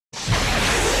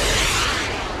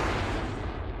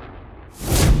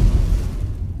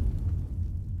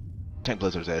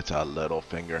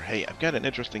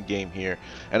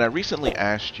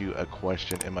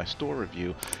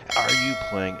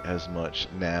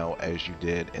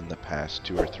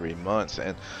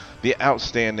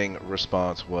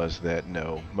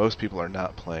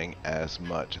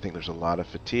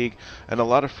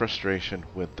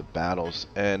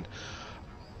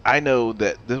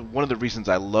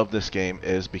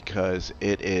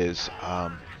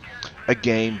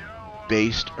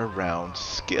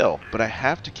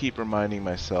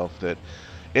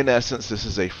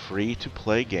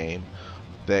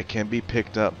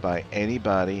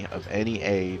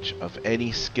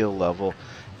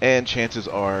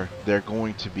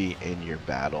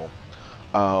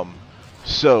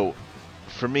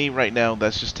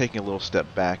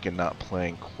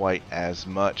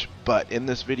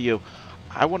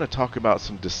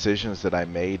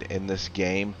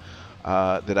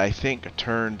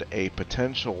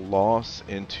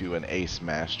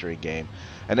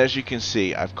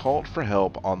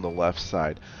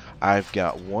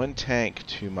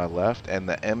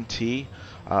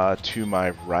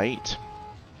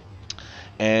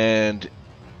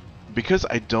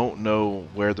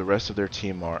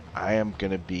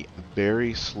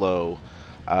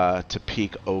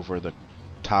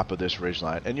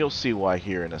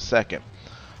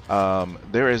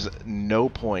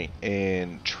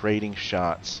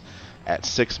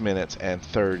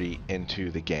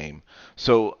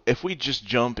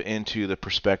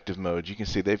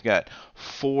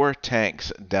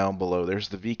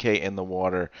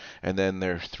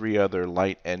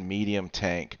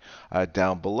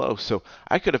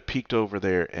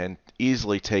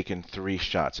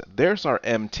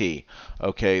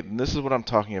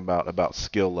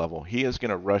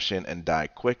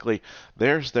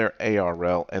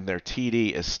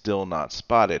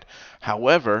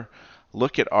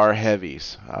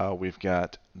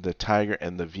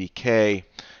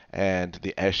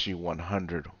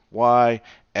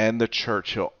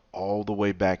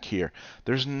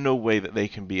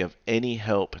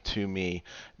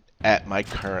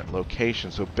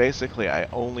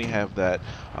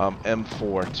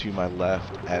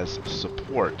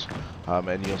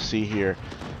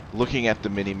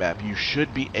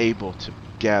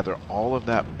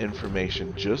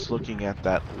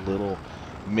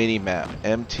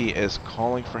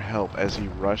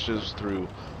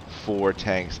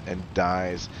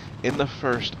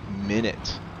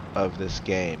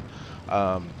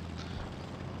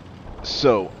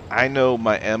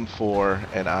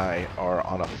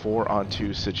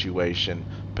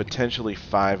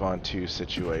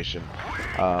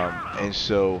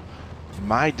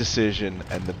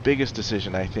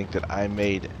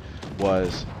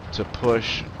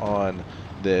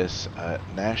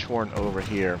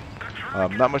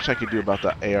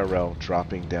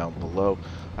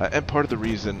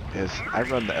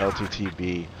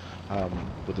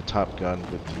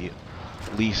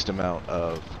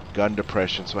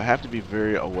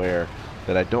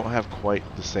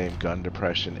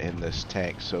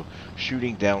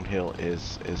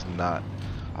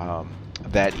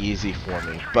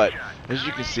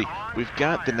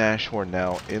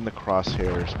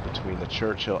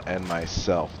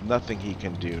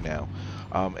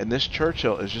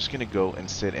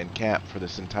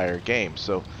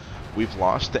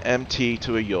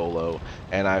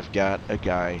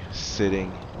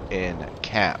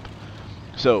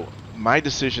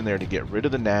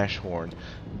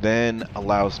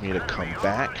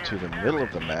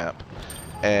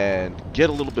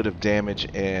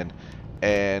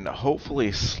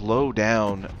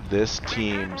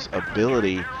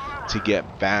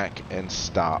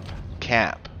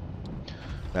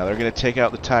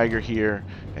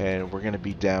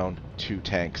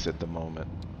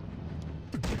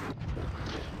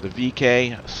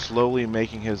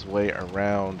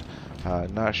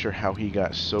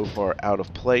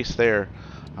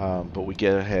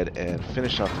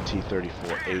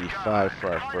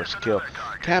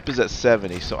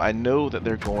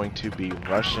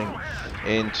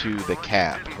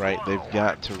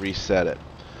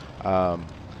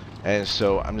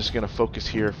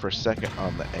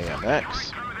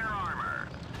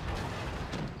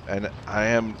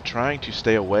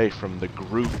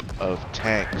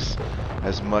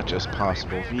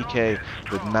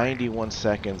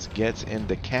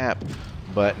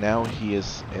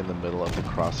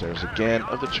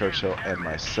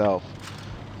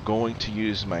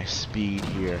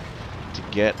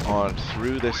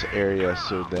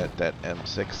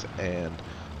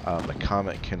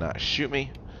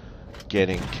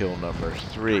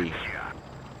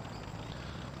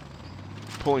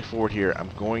pulling forward here. I'm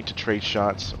going to trade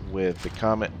shots with the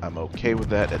Comet. I'm okay with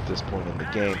that at this point in the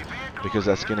game because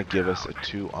that's going to give us a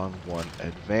 2-on-1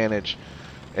 advantage.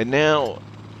 And now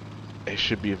it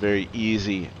should be a very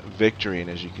easy victory. And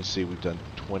as you can see, we've done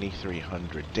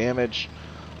 2,300 damage.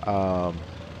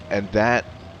 And that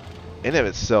in of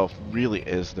itself really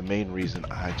is the main reason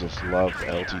I just love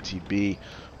LTTB.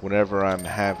 Whenever I'm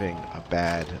having a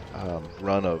bad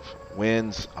run of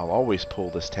wins, I'll always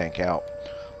pull this tank out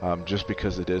just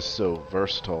because it is so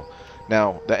versatile.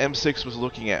 Now, the M6 was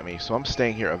looking at me, so I'm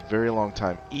staying here a very long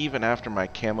time. Even after my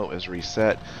camo is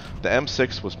reset, the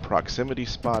M6 was proximity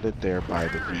spotted there by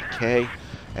the VK,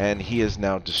 and he is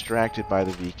now distracted by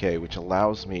the VK, which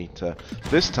allows me to,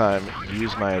 this time,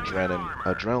 use my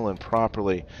adrenaline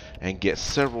properly and get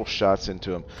several shots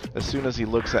into him. As soon as he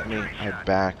looks at me, I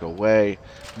back away,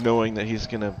 knowing that he's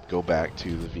going to go back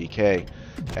to the VK,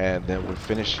 and then we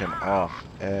finish him off.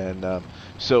 And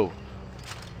so,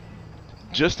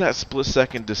 just that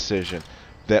split-second decision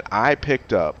that I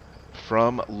picked up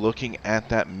from looking at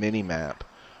that mini-map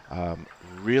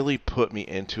really put me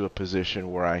into a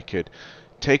position where I could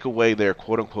take away their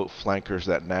quote-unquote flankers,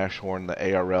 that Nashorn,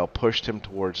 the ARL, pushed him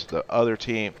towards the other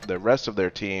team, the rest of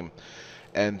their team,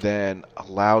 and then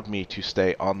allowed me to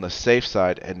stay on the safe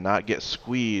side and not get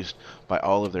squeezed by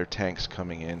all of their tanks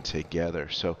coming in together.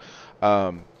 So,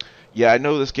 yeah, I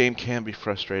know this game can be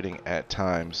frustrating at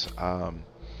times,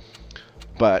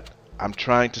 but I'm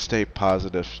trying to stay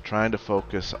positive, trying to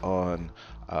focus on,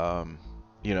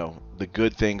 you know, the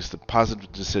good things, the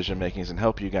positive decision makings, and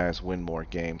help you guys win more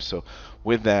games. So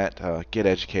with that, get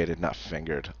educated, not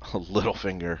fingered.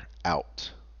 Littlefinger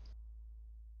out.